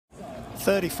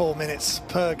34 minutes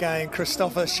per game.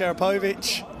 Kristoffer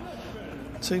Sharapovic,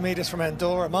 2 meters from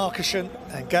Andorra, Markusson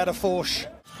and Gadafors.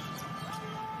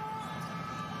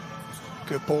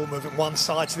 Good ball moving one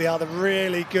side to the other.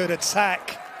 Really good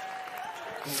attack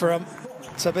from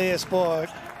Tobias Borg.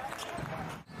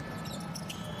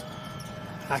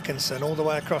 Atkinson all the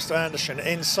way across to Andersson,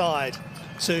 inside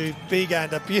to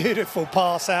Bigand. A beautiful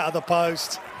pass out of the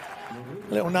post.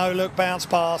 Little no-look bounce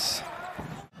pass.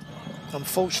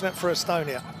 Unfortunate for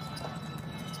Estonia.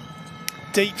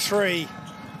 Deep three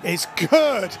is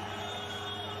good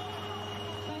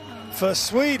for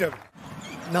Sweden.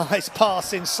 Nice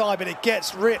pass inside, but it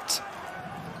gets ripped.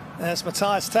 As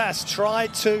Matthias Tass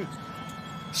tried to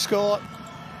score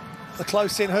the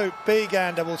close-in hoop.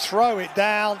 Bigander will throw it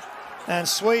down, and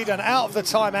Sweden, out of the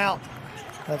timeout,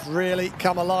 have really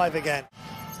come alive again.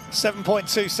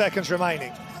 7.2 seconds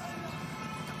remaining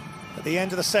at the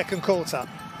end of the second quarter.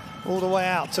 All the way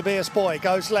out, Tobias Boy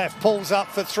goes left, pulls up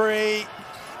for three,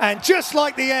 and just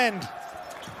like the end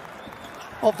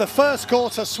of the first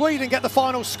quarter, Sweden get the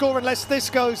final score unless this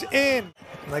goes in.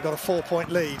 And they got a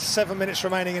 4-point lead, 7 minutes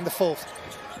remaining in the fourth.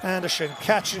 Andersson,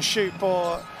 catch and shoot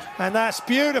ball, and that's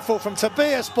beautiful from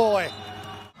Tobias Boy.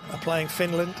 They're playing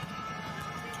Finland.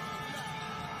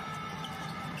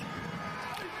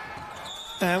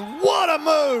 And what a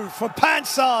move for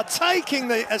Pansar, taking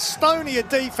the Estonia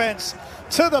defense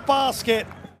to the basket.